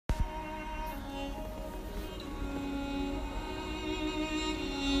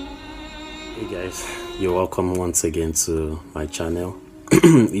Guys, you're welcome once again to my channel.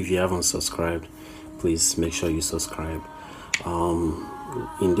 If you haven't subscribed, please make sure you subscribe.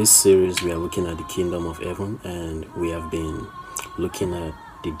 In this series we are looking at the kingdom of heaven, and we have been looking at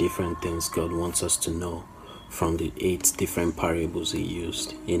the different things God wants us to know from the 8 different parables he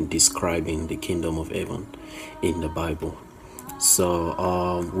used in describing the kingdom of heaven in the Bible.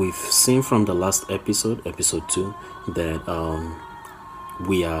 So we've seen from the last episode 2, that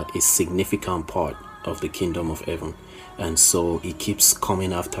we are a significant part of the kingdom of heaven, and so he keeps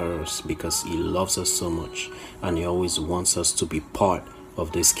coming after us because he loves us so much, and he always wants us to be part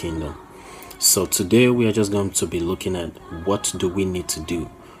of this kingdom. So today we are just going to be looking at what do we need to do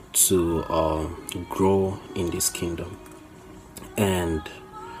to grow in this kingdom. And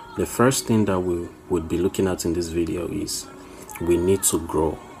the first thing that we would be looking at in this video is we need to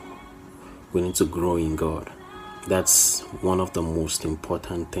grow. We need to grow in God. That's one of the most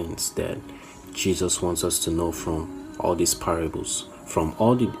important things that Jesus wants us to know from all these parables, from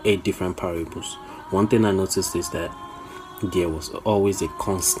all the 8 different parables. One thing I noticed is that there was always a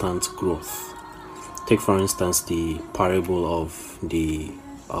constant growth. Take for instance the parable of the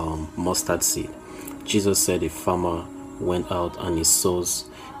mustard seed. Jesus said a farmer went out and he sows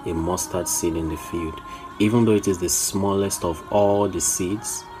a mustard seed in the field. Even though it is the smallest of all the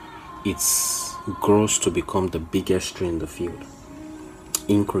seeds, it grows to become the biggest tree in the field.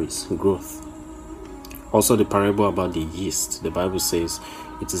 Increase, growth. Also the parable about the yeast. The Bible says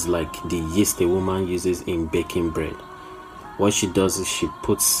it is like the yeast a woman uses in baking bread. What she does is she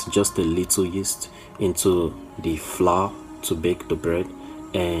puts just a little yeast into the flour to bake the bread,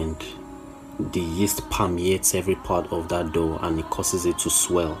 and the yeast permeates every part of that dough and it causes it to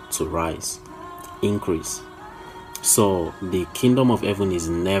swell, to rise, increase. So the kingdom of heaven is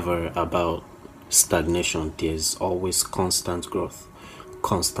never about stagnation. There's always constant growth.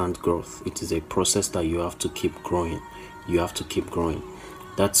 It is a process that you have to keep growing.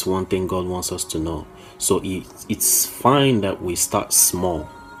 That's one thing God wants us to know. So it's fine that we start small.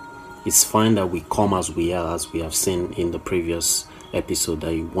 It's fine that we come as we are, as we have seen in the previous episode,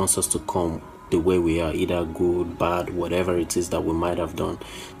 that he wants us to come the way we are, either good, bad, whatever it is that we might have done.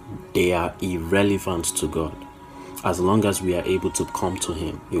 They are irrelevant to God. As long as we are able to come to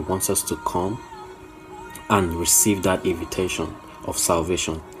him, he wants us to come and receive that invitation of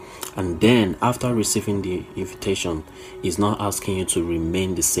salvation. And then after receiving the invitation, he's not asking you to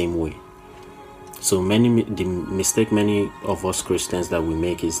remain the same way. So the mistake many of us Christians that we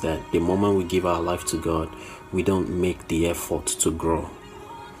make is that the moment we give our life to God, we don't make the effort to grow.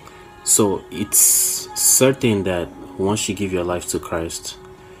 So it's certain that once you give your life to Christ,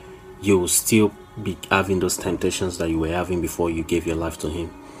 you will still be having those temptations that you were having before you gave your life to him.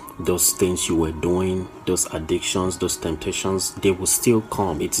 Those things you were doing, those addictions, those temptations, they will still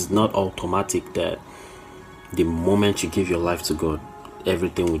come. It is not automatic that the moment you give your life to God,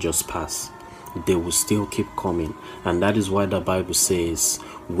 everything will just pass. They will still keep coming. And that is why the Bible says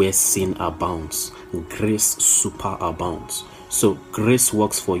where sin abounds, grace superabounds. So grace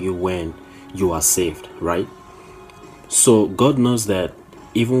works for you when you are saved, right? So God knows that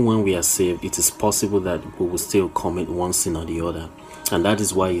even when we are saved, it is possible that we will still commit one sin or the other. And that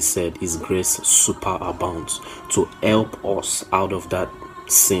is why he said his grace superabounds, to help us out of that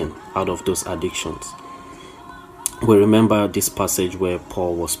sin, out of those addictions. We remember this passage where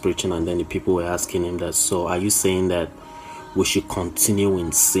Paul was preaching, and then the people were asking him that, so are you saying that we should continue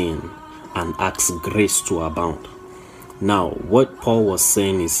in sin and ask grace to abound? Now, what Paul was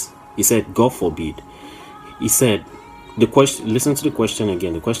saying is, he said, God forbid. He said, the question, listen to the question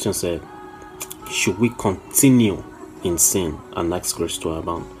again. The question said, should we continue in sin and ask grace to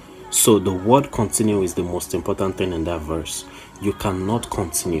abound? So the word continue is the most important thing in that verse. You cannot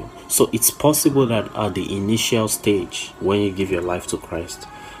continue. So it's possible that at the initial stage, when you give your life to Christ,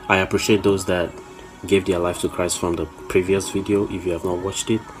 I appreciate those that gave their life to Christ from the previous video. If you have not watched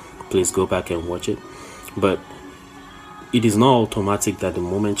it, please go back and watch it. But it is not automatic that the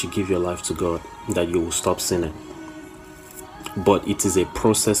moment you give your life to God that you will stop sinning. But it is a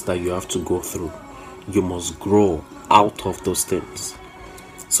process that you have to go through. You must grow out of those things.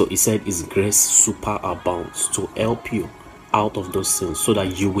 So he said his grace superabounds to help you out of those sins so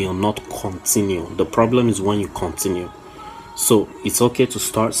that you will not continue. The problem is when you continue. So it's okay to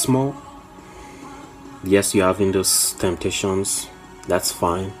start small. Yes, you're having those temptations. That's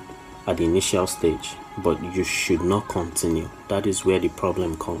fine at the initial stage. But you should not continue. That is where the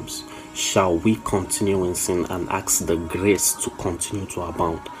problem comes. Shall we continue in sin and ask the grace to continue to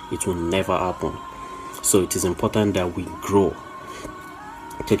abound? It will never happen. So it is important that we grow.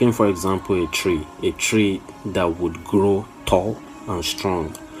 Taking for example a tree that would grow tall and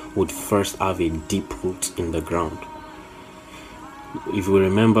strong would first have a deep root in the ground. If we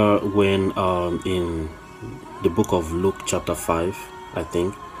remember when in the book of Luke chapter 5, I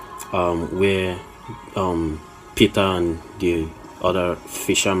think, where Peter and the other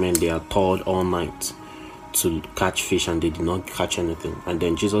fishermen, they are toiled all night to catch fish and they did not catch anything. And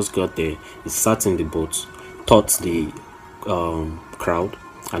then Jesus got there, he sat in the boat, taught the crowd,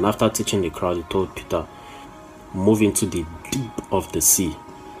 and after teaching the crowd, he told Peter, move into the deep of the sea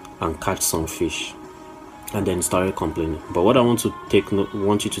and catch some fish. And then he started complaining. But what I want you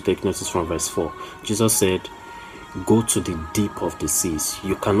to take notice from verse 4, Jesus said, go to the deep of the seas.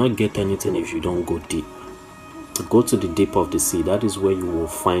 You cannot get anything if you don't go deep. Go to the deep of the sea. That is where you will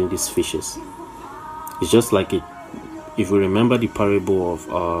find these fishes. It's just like it. If you remember the parable of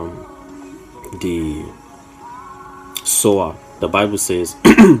the sower, the Bible says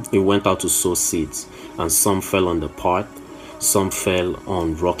he went out to sow seeds, and some fell on the path, some fell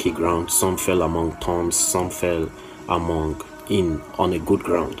on rocky ground, some fell among thorns, some fell on a good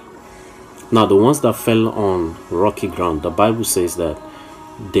ground. Now, the ones that fell on rocky ground, the Bible says that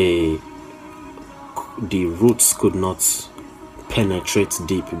the roots could not penetrate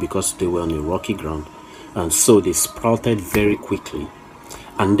deep because they were on a rocky ground, and so they sprouted very quickly.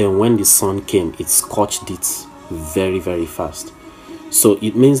 And then when the sun came, it scorched it very, very fast. So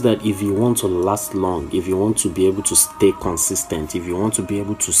it means that if you want to last long, if you want to be able to stay consistent, if you want to be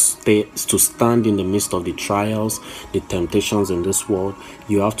able to stand in the midst of the trials, the temptations in this world,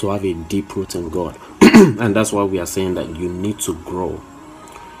 you have to have a deep root in God. And that's why we are saying that you need to grow.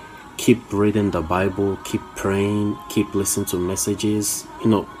 Keep reading the Bible, keep praying, keep listening to messages,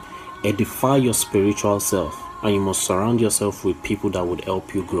 edify your spiritual self, and you must surround yourself with people that would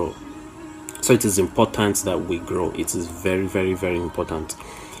help you grow. So it is important that we grow. It is very, very, very important.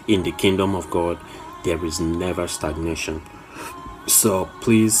 In the kingdom of God, there is never stagnation. So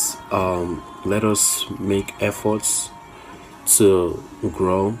please, let us make efforts to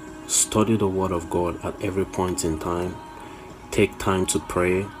grow. Study the word of God at every point in time. Take time to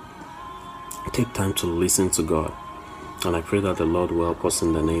pray. Take time to listen to God. And I pray that the Lord will help us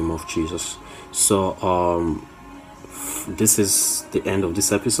in the name of Jesus. So this is the end of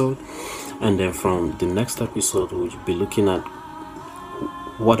this episode. And then from the next episode, we'll be looking at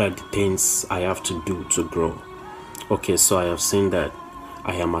what are the things I have to do to grow. Okay, so I have seen that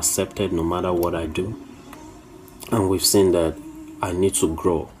I am accepted no matter what I do. And we've seen that I need to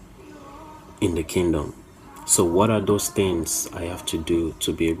grow in the kingdom. So what are those things I have to do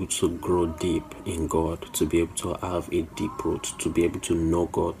to be able to grow deep in God, to be able to have a deep root, to be able to know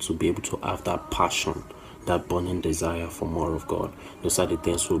God, to be able to have that passion, that burning desire for more of God? Those are the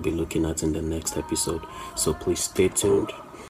things we'll be looking at in the next episode. So please stay tuned.